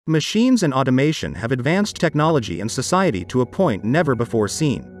Machines and automation have advanced technology and society to a point never before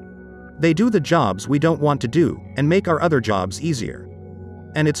seen. They do the jobs we don't want to do, and make our other jobs easier.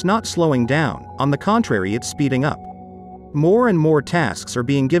 And it's not slowing down, on the contrary, it's speeding up. More and more tasks are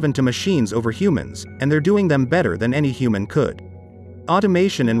being given to machines over humans, and they're doing them better than any human could.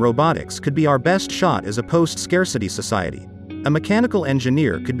 Automation and robotics could be our best shot as a post-scarcity society. A mechanical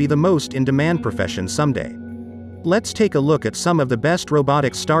engineer could be the most in-demand profession someday. Let's take a look at some of the best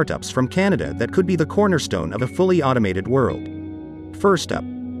robotics startups from Canada that could be the cornerstone of a fully automated world. First up,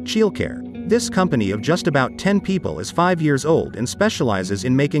 Childcare. This company of just about 10 people is 5 years old and specializes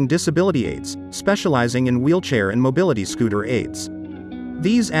in making disability aids, specializing in wheelchair and mobility scooter aids.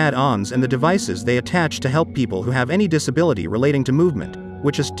 These add-ons and the devices they attach to help people who have any disability relating to movement,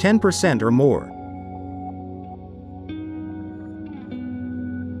 which is 10% or more.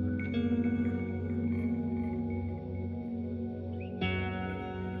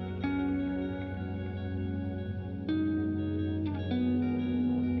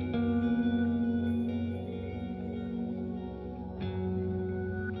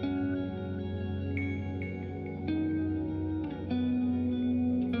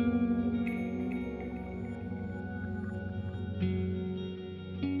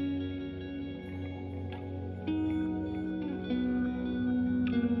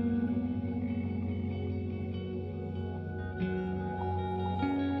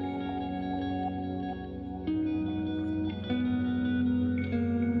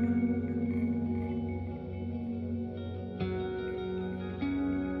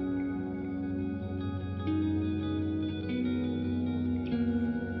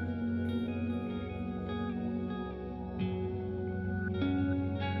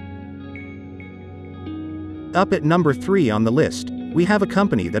 Up at number 3 on the list, we have a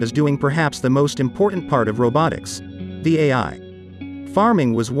company that is doing perhaps the most important part of robotics, the AI.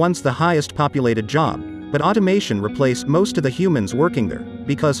 Farming was once the highest populated job, but automation replaced most of the humans working there,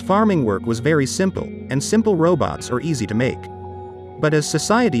 because farming work was very simple, and simple robots are easy to make. But as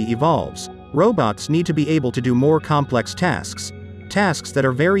society evolves, robots need to be able to do more complex tasks that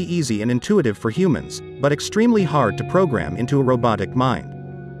are very easy and intuitive for humans, but extremely hard to program into a robotic mind.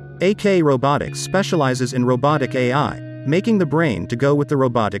 AK Robotics specializes in robotic AI, making the brain to go with the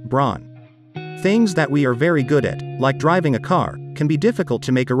robotic brawn. Things that we are very good at, like driving a car, can be difficult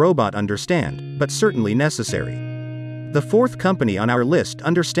to make a robot understand, but certainly necessary. The fourth company on our list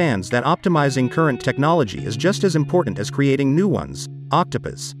understands that optimizing current technology is just as important as creating new ones,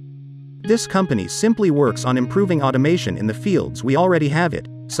 Octopus. This company simply works on improving automation in the fields we already have it,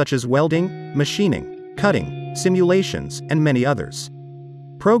 such as welding, machining, cutting, simulations, and many others.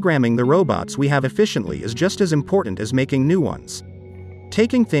 Programming the robots we have efficiently is just as important as making new ones.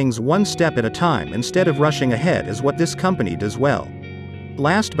 Taking things one step at a time instead of rushing ahead is what this company does well.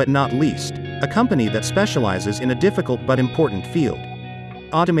 Last but not least, a company that specializes in a difficult but important field.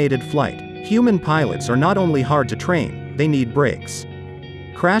 Automated flight. Human pilots are not only hard to train, they need brakes.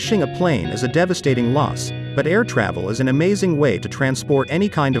 Crashing a plane is a devastating loss, but air travel is an amazing way to transport any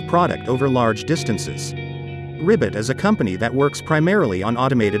kind of product over large distances. Ribbit is a company that works primarily on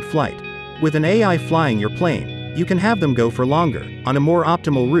automated flight. With an AI flying your plane, you can have them go for longer, on a more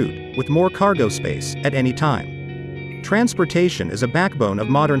optimal route, with more cargo space, at any time. Transportation is a backbone of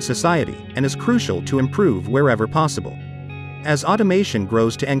modern society, and is crucial to improve wherever possible. As automation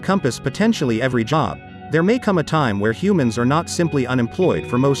grows to encompass potentially every job, there may come a time where humans are not simply unemployed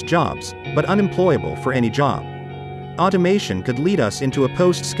for most jobs, but unemployable for any job. Automation could lead us into a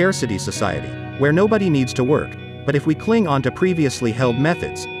post-scarcity society, where nobody needs to work, but if we cling on to previously held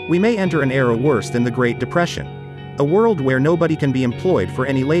methods, we may enter an era worse than the Great Depression. A world where nobody can be employed for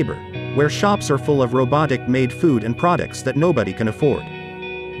any labor, where shops are full of robotic-made food and products that nobody can afford.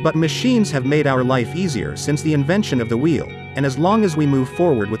 But machines have made our life easier since the invention of the wheel, and as long as we move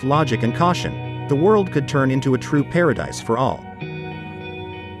forward with logic and caution, the world could turn into a true paradise for all.